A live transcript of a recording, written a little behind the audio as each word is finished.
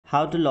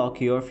How to lock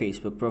your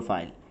Facebook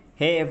profile.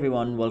 Hey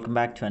everyone, welcome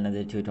back to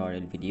another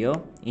tutorial video.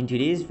 In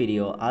today's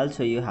video, I'll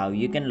show you how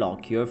you can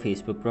lock your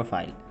Facebook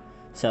profile.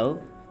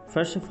 So,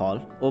 first of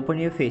all, open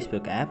your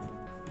Facebook app.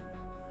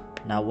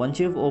 Now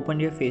once you've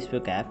opened your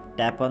Facebook app,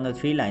 tap on the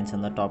three lines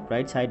on the top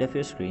right side of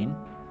your screen.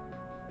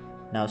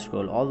 Now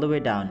scroll all the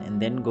way down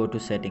and then go to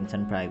settings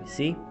and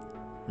privacy.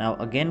 Now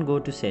again go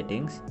to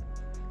settings.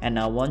 And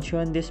now once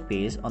you're in this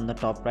page, on the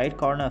top right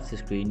corner of the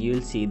screen, you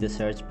will see the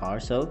search bar.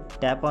 So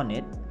tap on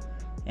it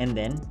and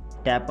then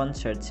tap on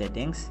search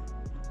settings.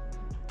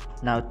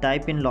 Now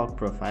type in lock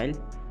profile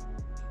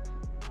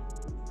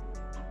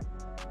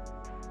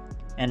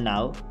and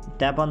now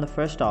tap on the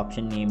first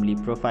option, namely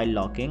profile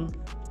locking.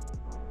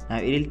 Now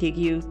it will take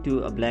you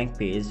to a blank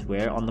page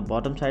where on the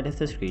bottom side of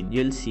the screen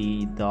you'll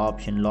see the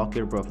option lock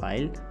your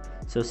profile.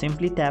 So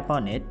simply tap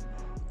on it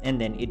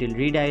and then it will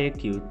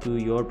redirect you to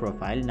your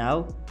profile.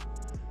 Now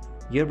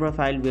your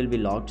profile will be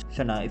locked.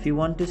 So now if you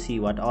want to see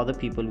what other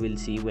people will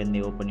see when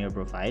they open your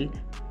profile,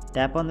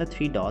 tap on the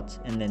three dots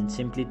and then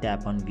simply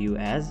tap on view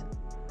as.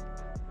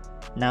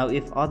 Now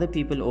if other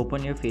people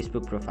open your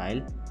Facebook profile,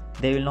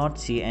 they will not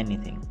see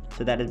anything.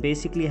 So that is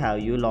basically how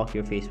you lock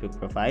your Facebook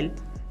profile.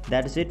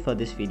 That is it for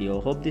this video.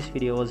 Hope this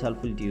video was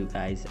helpful to you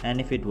guys, and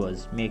if it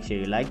was, make sure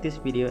you like this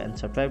video and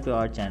subscribe to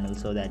our channel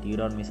so that you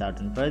don't miss out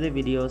on further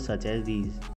videos such as these.